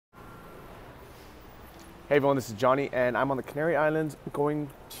Hey everyone, this is Johnny and I'm on the Canary Islands going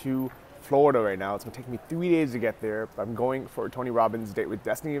to Florida right now. It's gonna take me 3 days to get there, but I'm going for Tony Robbins' Date with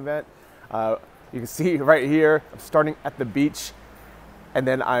Destiny event. You can see right here, I'm starting at the beach and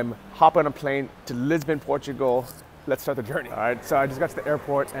then I'm hopping on a plane to Lisbon, Portugal. Let's start the journey. All right, so I just got to the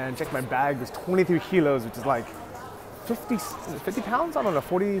airport and checked my bag. There's 23 kilos, which is like 50 pounds? I don't know,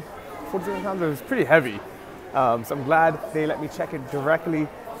 47 pounds. It was pretty heavy. So I'm glad they let me check it directly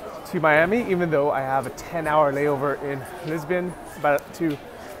to Miami, even though I have a 10-hour layover in Lisbon, but to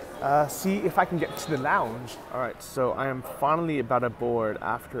see if I can get to the lounge. All right, so I am finally about to board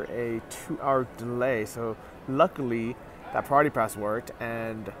after a 2-hour delay. So luckily that priority pass worked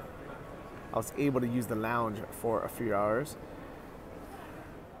and I was able to use the lounge for a few hours.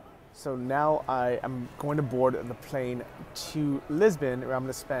 So now I am going to board the plane to Lisbon, where I'm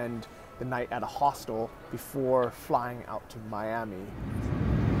going to spend the night at a hostel before flying out to Miami.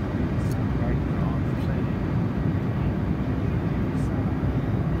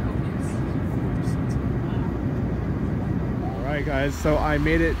 Alright guys, so I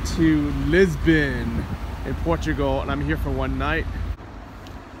made it to Lisbon in Portugal and I'm here for one night.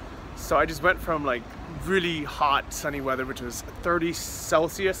 So I just went from like really hot sunny weather, which was 30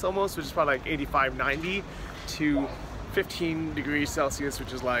 Celsius almost, which is probably like 85, 90, to 15 degrees Celsius,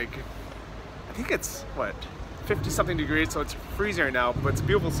 which is like, I think it's what, 50 something degrees, so it's freezing right now, but it's a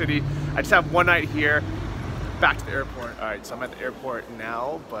beautiful city. I just have one night here, back to the airport. All right, so I'm at the airport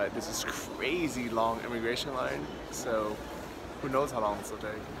now, but this is crazy long immigration line, so who knows how long this will take.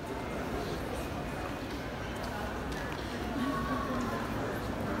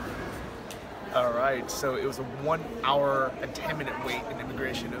 All right, so it was a 1 hour and 10-minute wait in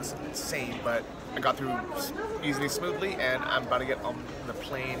immigration. It was insane, but I got through easily, smoothly, and I'm about to get on the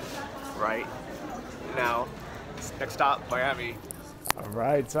plane right now. Next stop, Miami. All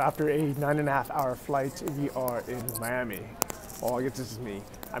right, so after a 9.5-hour flight, we are in Miami. Well, I guess this is me.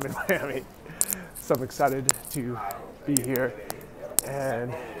 I'm in Miami. So I'm excited to be here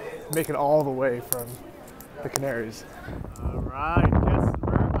and make it all the way from the Canaries. All right, guess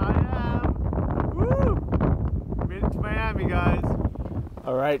where I am. Woo! Made it to Miami, guys.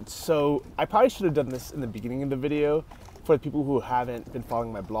 All right, so I probably should have done this in the beginning of the video. For the people who haven't been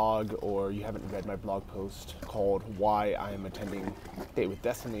following my blog or you haven't read my blog post called Why I Am Attending Date with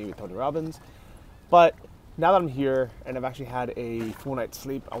Destiny with Tony Robbins. But now that I'm here and I've actually had a full night's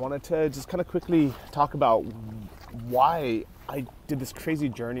sleep, I wanted to just kind of quickly talk about why I did this crazy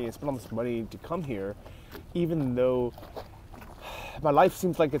journey and spent all this money to come here, even though my life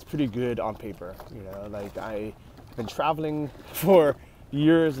seems like it's pretty good on paper. You know, like I've been traveling for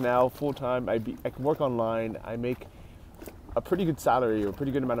years now, full time. I can work online. I make a pretty good salary or a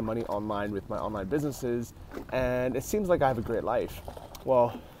pretty good amount of money online with my online businesses, and it seems like I have a great life.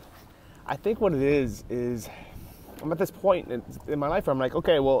 Well, I think what it is I'm at this point in my life where I'm like,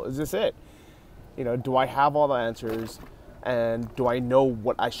 okay, well, is this it? You know, do I have all the answers and do I know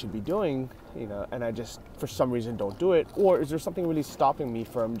what I should be doing, you know, and I just for some reason don't do it, or is there something really stopping me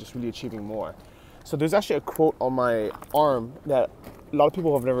from just really achieving more? So there's actually a quote on my arm that a lot of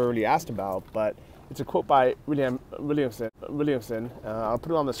people have never really asked about, but it's a quote by Williamson. I'll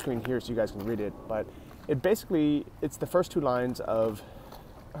put it on the screen here so you guys can read it. But it's the first two lines of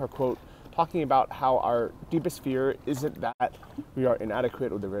her quote, talking about how our deepest fear isn't that we are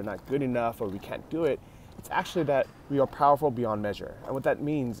inadequate or that we're not good enough or we can't do it. It's actually that we are powerful beyond measure. And what that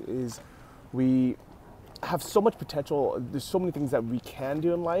means is we have so much potential. There's so many things that we can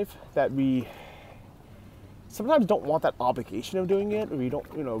do in life that we sometimes don't want that obligation of doing it. We don't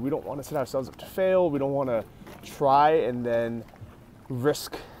want to set ourselves up to fail. We don't want to try and then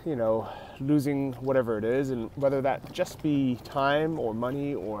risk, losing whatever it is, and whether that just be time or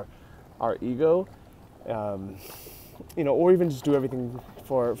money or our ego, or even just do everything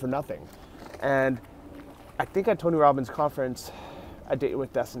for nothing. And I think at Tony Robbins' conference, A Date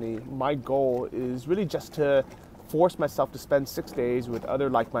with Destiny, my goal is really just to force myself to spend 6 days with other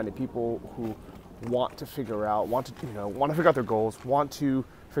like-minded people who want to figure out their goals, want to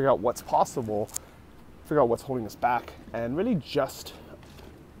figure out what's possible, figure out what's holding us back, and really just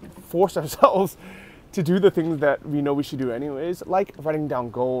force ourselves to do the things that we know we should do anyways, like writing down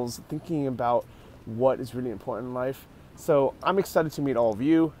goals, thinking about what is really important in life. So I'm excited to meet all of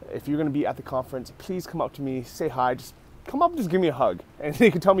you. If you're going to be at the conference, please come up to me, say hi, just come up, just give me a hug, and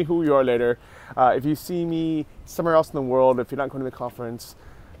you can tell me who you are later. If you see me somewhere else in the world, if you're not going to the conference,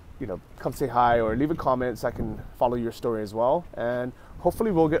 come say hi or leave a comment so I can follow your story as well. And hopefully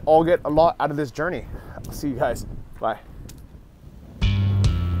we'll all get a lot out of this journey. I'll see you guys. Bye.